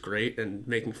Twitter is great, and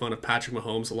making fun of Patrick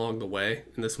Mahomes along the way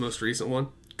in this most recent one.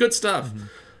 Good stuff.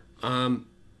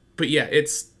 But yeah,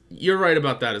 you're right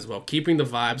about that as well. Keeping the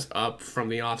vibes up from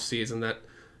the offseason, that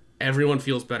everyone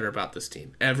feels better about this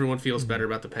team. Everyone feels better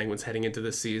about the Penguins heading into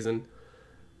this season.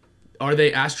 Are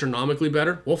they astronomically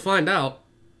better? We'll find out.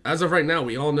 As of right now,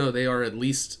 we all know they are at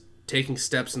least taking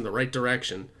steps in the right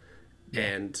direction.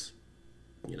 And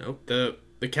you know, the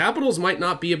Capitals might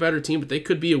not be a better team, but they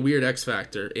could be a weird X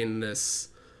factor in this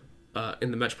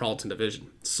in the Metropolitan Division.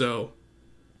 So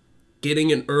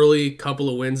getting an early couple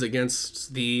of wins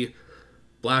against the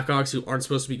Blackhawks, who aren't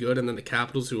supposed to be good, and then the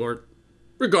Capitals, who are,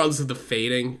 regardless of the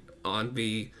fading on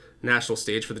the national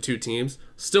stage for the two teams,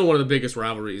 still one of the biggest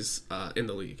rivalries in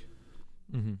the league.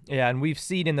 Yeah, and we've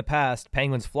seen in the past,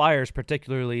 Penguins-Flyers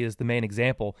particularly is the main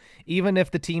example. Even if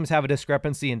the teams have a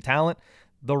discrepancy in talent,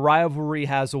 the rivalry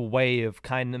has a way of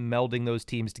kind of melding those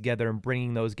teams together and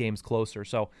bringing those games closer.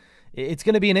 So it's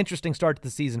going to be an interesting start to the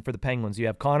season for the Penguins. You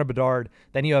have Connor Bedard,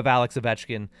 then you have Alex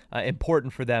Ovechkin.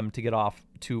 Important for them to get off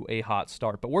to a hot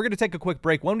start. But we're going to take a quick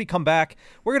break. When we come back,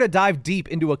 we're going to dive deep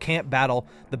into a camp battle,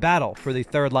 the battle for the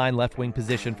third-line left-wing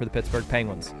position for the Pittsburgh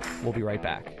Penguins. We'll be right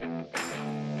back.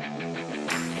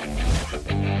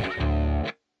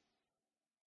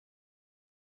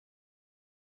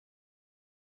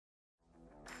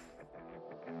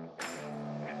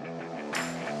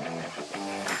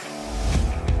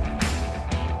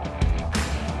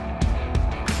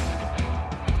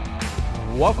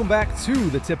 Welcome back to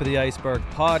the Tip of the Iceberg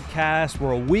podcast.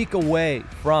 We're a week away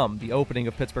from the opening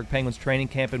of Pittsburgh Penguins training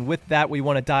camp, and with that, we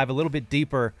want to dive a little bit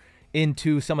deeper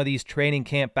into some of these training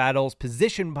camp battles,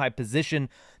 position by position.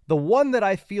 The one that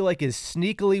I feel like is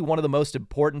sneakily one of the most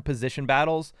important position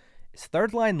battles is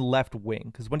third line left wing,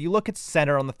 because when you look at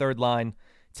center on the third line,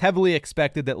 it's heavily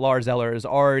expected that Lars Eller has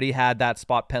already had that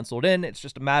spot penciled in. It's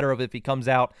just a matter of if he comes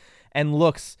out and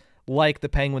looks like the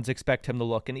Penguins expect him to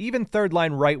look. And even third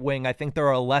line right wing, I think there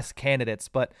are less candidates,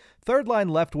 but third line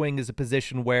left wing is a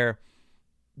position where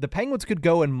the Penguins could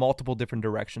go in multiple different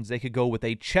directions. They could go with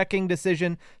a checking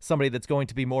decision, somebody that's going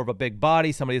to be more of a big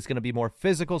body, somebody that's going to be more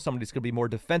physical, somebody that's going to be more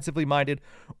defensively minded,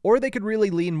 or they could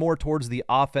really lean more towards the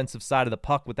offensive side of the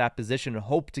puck with that position and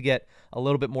hope to get a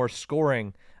little bit more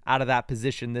scoring out of that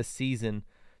position this season.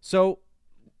 So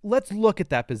let's look at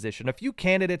that position. A few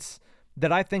candidates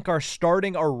that I think are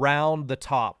starting around the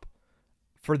top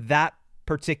for that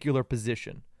particular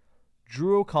position: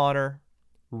 Drew O'Connor,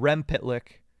 Rem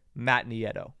Pitlick, Matt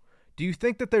Nieto. Do you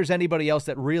think that there's anybody else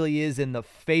that really is in the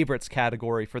favorites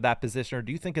category for that position, or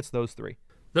do you think it's those three?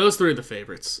 Those three are the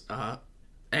favorites.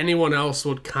 Anyone else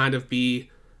would kind of be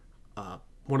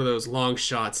one of those long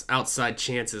shots, outside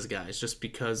chances guys, just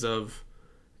because of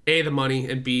A, the money,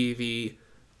 and B, the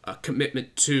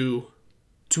commitment to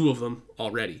two of them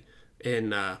already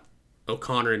in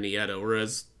O'Connor and Nieto.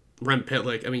 Whereas Rem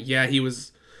Pitlick, I mean, yeah, he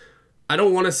was... I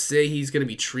don't want to say he's going to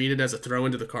be treated as a throw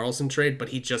into the Carlson trade, but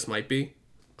he just might be.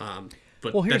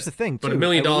 But well, here's the thing, too. But $1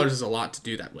 million is a lot to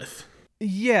do that with.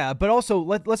 Yeah, but also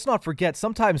let's not forget,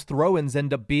 sometimes throw-ins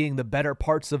end up being the better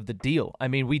parts of the deal. I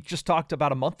mean, we just talked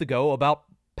about a month ago about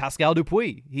Pascal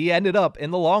Dupuis. He ended up,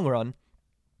 in the long run,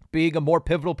 being a more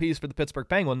pivotal piece for the Pittsburgh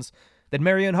Penguins than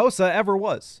Marian Hossa ever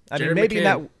was. Jared maybe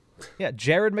McCann.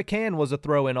 Jared McCann was a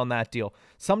throw-in on that deal.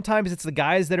 Sometimes it's the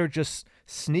guys that are just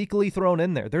sneakily thrown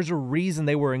in there. There's a reason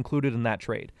they were included in that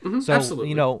trade. So,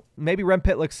 absolutely. Maybe Rem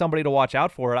Pitlick's somebody to watch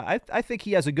out for. I think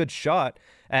he has a good shot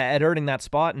at earning that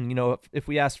spot. And, if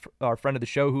we asked our friend of the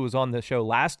show who was on the show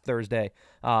last Thursday,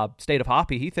 State of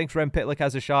Hoppy, he thinks Rem Pitlick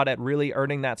has a shot at really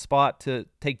earning that spot to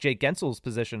take Jake Gensel's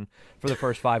position for the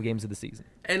first 5 games of the season.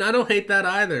 And I don't hate that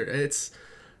either. It's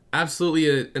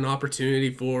absolutely an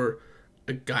opportunity for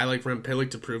a guy like Rem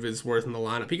Pitlick to prove his worth in the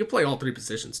lineup. He can play all 3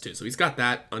 positions too, so he's got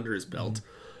that under his belt.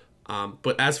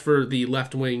 But as for the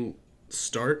left wing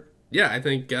start, yeah, I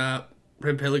think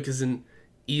Rem Pitlick is an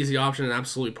easy option and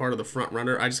absolutely part of the front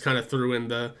runner. I just kind of threw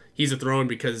in he's a throw-in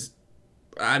because,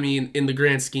 I mean, in the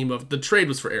grand scheme of the trade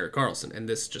was for Erik Karlsson, and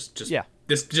this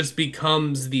just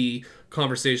becomes the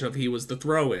conversation of he was the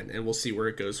throw-in, and we'll see where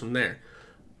it goes from there.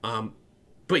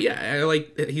 But yeah,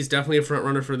 he's definitely a front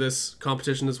runner for this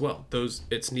competition as well.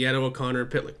 It's Nieto, O'Connor,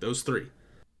 and Pitlick, those 3.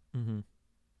 Mm-hmm.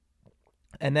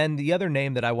 And then the other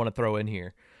name that I want to throw in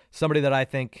here, somebody that I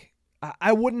think,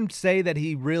 I wouldn't say that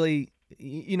he really,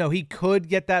 he could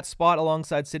get that spot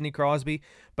alongside Sidney Crosby,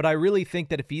 but I really think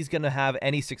that if he's going to have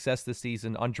any success this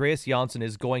season, Andreas Johnsson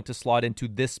is going to slot into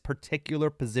this particular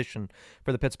position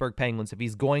for the Pittsburgh Penguins. If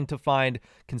he's going to find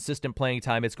consistent playing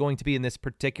time, it's going to be in this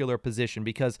particular position,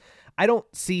 because I don't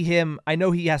see him. I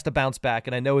know he has to bounce back,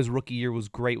 and I know his rookie year was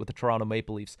great with the Toronto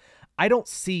Maple Leafs. I don't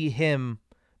see him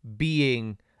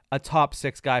being a top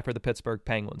 6 guy for the Pittsburgh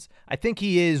Penguins. I think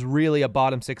he is really a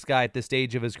bottom 6 guy at this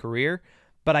stage of his career,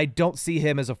 but I don't see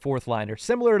him as a 4th liner.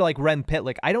 Similar to like Rem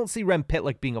Pitlick, I don't see Rem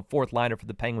Pitlick being a 4th liner for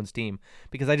the Penguins team,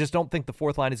 because I just don't think the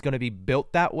 4th line is going to be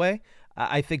built that way.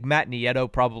 I think Matt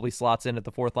Nieto probably slots in at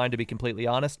the 4th line, to be completely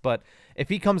honest, but if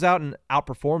he comes out and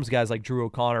outperforms guys like Drew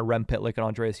O'Connor, Rem Pitlick, and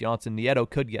Andreas Johnsson, Nieto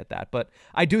could get that. But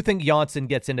I do think Johnsson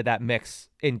gets into that mix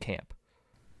in camp.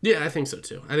 Yeah, I think so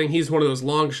too. I think he's one of those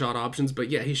long shot options,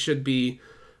 but yeah, he should be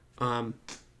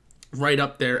right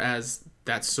up there as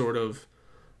that sort of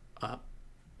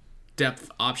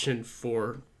depth option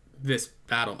for this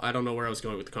battle. I don't know where I was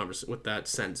going with the with that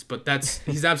sentence, but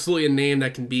he's absolutely a name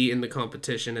that can be in the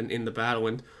competition and in the battle,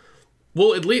 and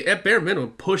will at least at bare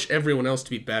minimum push everyone else to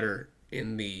be better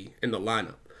in the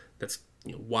lineup. That's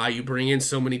why you bring in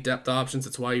so many depth options.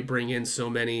 It's why you bring in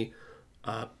so many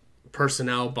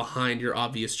personnel behind your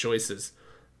obvious choices.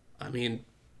 I mean,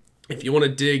 if you want to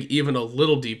dig even a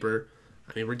little deeper,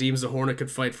 I mean, Redeems the Hornet could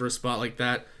fight for a spot like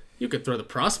that. You could throw the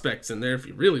prospects in there if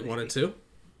you really wanted to,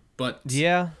 but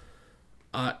yeah,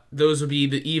 those would be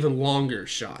the even longer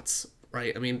shots,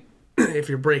 right? I mean, if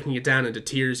you're breaking it down into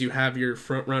tiers, you have your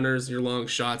front runners, your long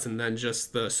shots, and then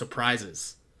just the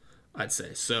surprises, I'd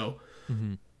say. So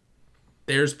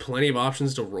there's plenty of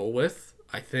options to roll with.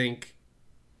 I think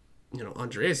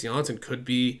Andreas Johnsson could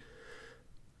be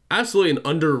absolutely an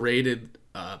underrated,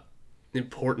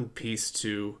 important piece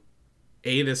to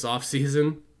this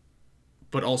offseason,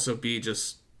 but also be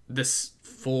just this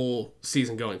full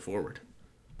season going forward.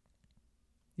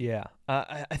 Yeah,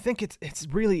 I think it's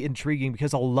really intriguing,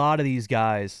 because a lot of these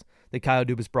guys that Kyle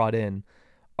Dubas brought in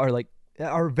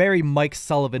are very Mike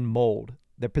Sullivan mold.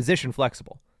 They're position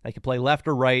flexible. They can play left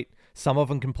or right. Some of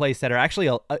them can play center. Actually,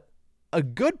 a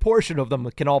good portion of them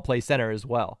can all play center as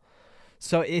well.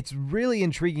 So it's really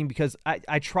intriguing, because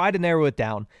I try to narrow it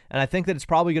down, and I think that it's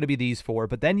probably going to be these 4.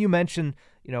 But then you mentioned,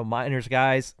 minors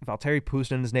guys. Valtteri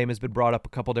Pustinen's name has been brought up a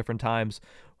couple different times.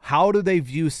 How do they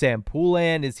view Sam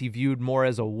Poulin? Is he viewed more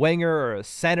as a winger or a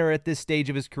center at this stage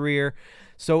of his career?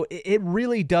 So it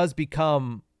really does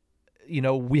become,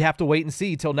 we have to wait and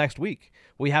see till next week.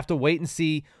 We have to wait and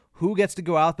see who gets to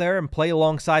go out there and play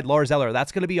alongside Lars Eller.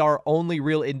 That's going to be our only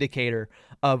real indicator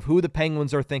of who the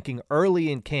Penguins are thinking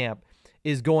early in camp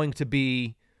is going to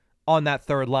be on that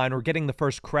 3rd line, or getting the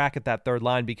first crack at that 3rd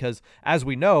line, because as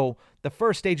we know, the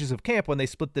first stages of camp, when they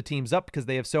split the teams up because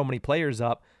they have so many players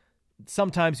up,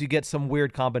 sometimes you get some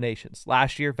weird combinations.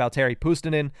 Last year, Valtteri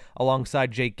Puustinen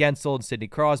alongside Jake Gensel and Sidney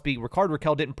Crosby. Rickard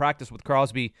Rakell didn't practice with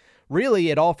Crosby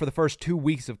really at all for the first 2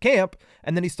 weeks of camp,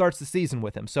 and then he starts the season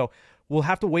with him. So we'll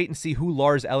have to wait and see who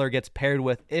Lars Eller gets paired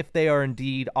with if they are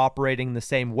indeed operating the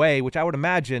same way, which I would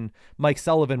imagine Mike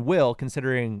Sullivan will,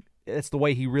 considering it's the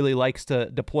way he really likes to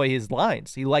deploy his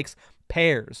lines. He likes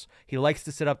pairs. He likes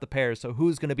to set up the pairs. So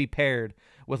who's going to be paired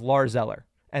with Lars Eller?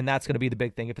 And that's going to be the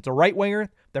big thing. If it's a right winger,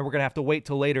 then we're going to have to wait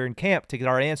till later in camp to get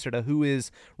our answer to who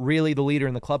is really the leader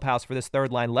in the clubhouse for this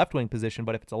third line left wing position.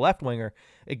 But if it's a left winger,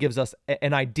 it gives us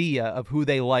an idea of who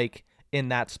they like in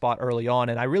that spot early on.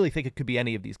 And I really think it could be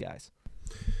any of these guys.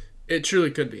 It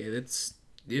truly could be. It's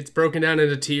broken down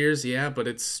into tiers, yeah, but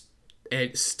it's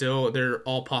still, they're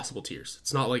all possible tiers.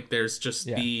 It's not like there's just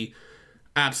the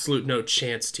absolute no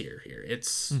chance tier here.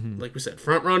 It's, like we said,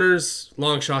 front runners,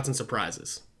 long shots, and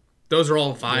surprises. Those are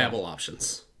all viable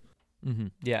options.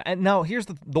 Yeah, and now here's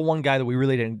the one guy that we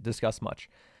really didn't discuss much.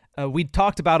 We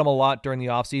talked about him a lot during the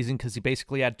offseason because he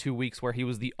basically had 2 weeks where he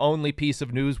was the only piece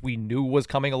of news we knew was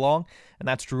coming along, and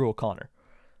that's Drew O'Connor.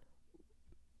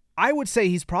 I would say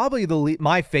he's probably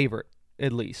my favorite,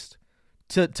 at least,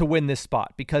 to win this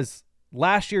spot, because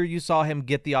last year you saw him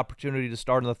get the opportunity to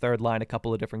start on the third line a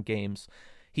couple of different games.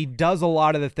 He does a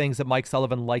lot of the things that Mike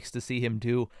Sullivan likes to see him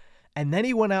do. And then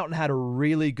he went out and had a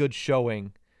really good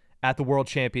showing at the World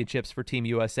Championships for Team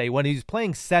USA when he's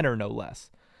playing center, no less.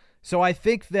 So I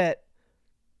think that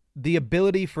the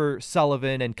ability for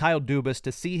Sullivan and Kyle Dubas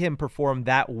to see him perform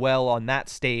that well on that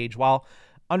stage, while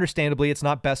understandably it's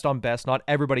not best on best, not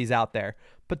everybody's out there,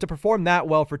 but to perform that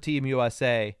well for Team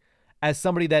USA as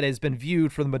somebody that has been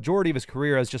viewed for the majority of his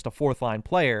career as just a fourth-line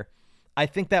player, I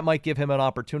think that might give him an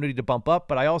opportunity to bump up,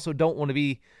 but I also don't want to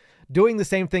be doing the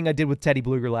same thing I did with Teddy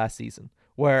Bluger last season,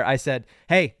 where I said,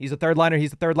 hey, he's a third liner,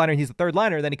 he's a third liner, he's a third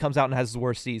liner, then he comes out and has his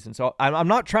worst season. So I'm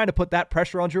not trying to put that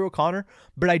pressure on Drew O'Connor,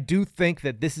 but I do think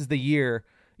that this is the year,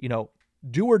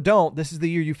 do or don't, this is the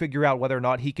year you figure out whether or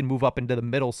not he can move up into the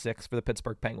middle six for the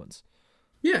Pittsburgh Penguins.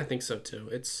 Yeah, I think so too.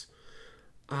 It's,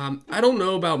 I don't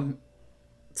know about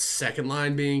second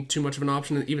line being too much of an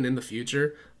option even in the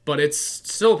future, but it's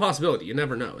still a possibility. You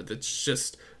never know. It's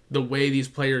just the way these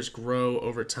players grow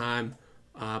over time.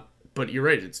 But you're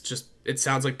right. It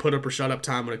sounds like put up or shut up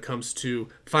time when it comes to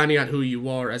finding out who you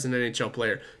are as an NHL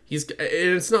player.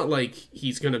 It's not like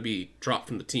he's going to be dropped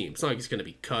from the team. It's not like he's going to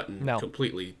be cut and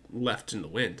completely left in the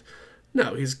wind.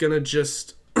 No, he's going to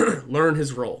just learn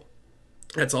his role.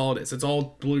 That's all it is. It's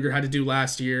all Bluger had to do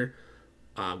last year.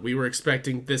 We were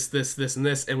expecting this, and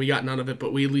this, and we got none of it,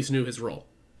 but we at least knew his role,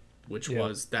 which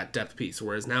was that depth piece.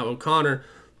 Whereas now O'Connor,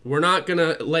 we're not going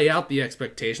to lay out the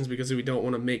expectations because we don't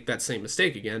want to make that same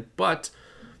mistake again, but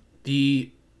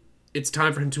it's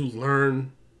time for him to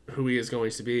learn who he is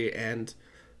going to be. And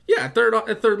yeah, a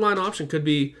third line option could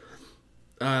be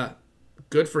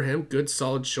good for him, good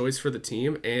solid choice for the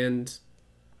team. And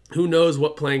who knows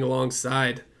what playing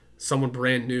alongside someone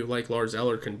brand new like Lars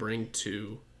Eller can bring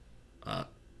to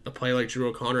a play like Drew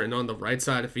O'Connor. And on the right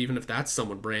side, even if that's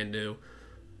someone brand new,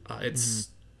 it's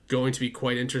going to be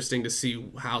quite interesting to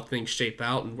see how things shape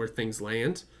out and where things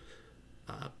land.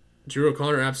 Drew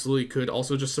O'Connor absolutely could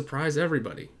also just surprise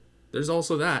everybody. There's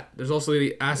also that. There's also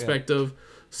the aspect of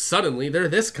suddenly they're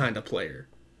this kind of player.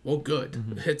 Well,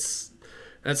 good. That's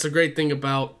the great thing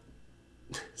about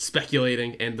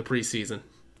speculating and the preseason.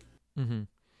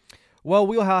 Well,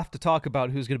 we'll have to talk about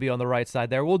who's going to be on the right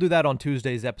side there. We'll do that on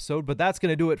Tuesday's episode, but that's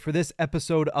going to do it for this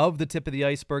episode of The Tip of the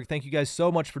Iceberg. Thank you guys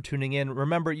so much for tuning in.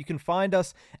 Remember, you can find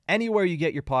us anywhere you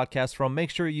get your podcast from. Make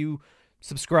sure you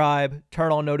subscribe,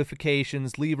 turn on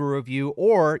notifications, leave a review,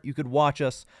 or you could watch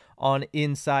us on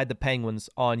Inside the Penguins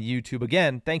on YouTube.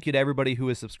 Again, thank you to everybody who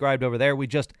is subscribed over there. We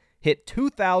just hit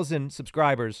 2,000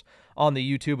 subscribers on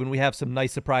the YouTube, and we have some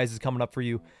nice surprises coming up for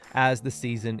you as the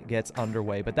season gets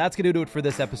underway. But that's going to do it for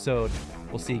this episode.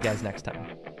 We'll see you guys next time.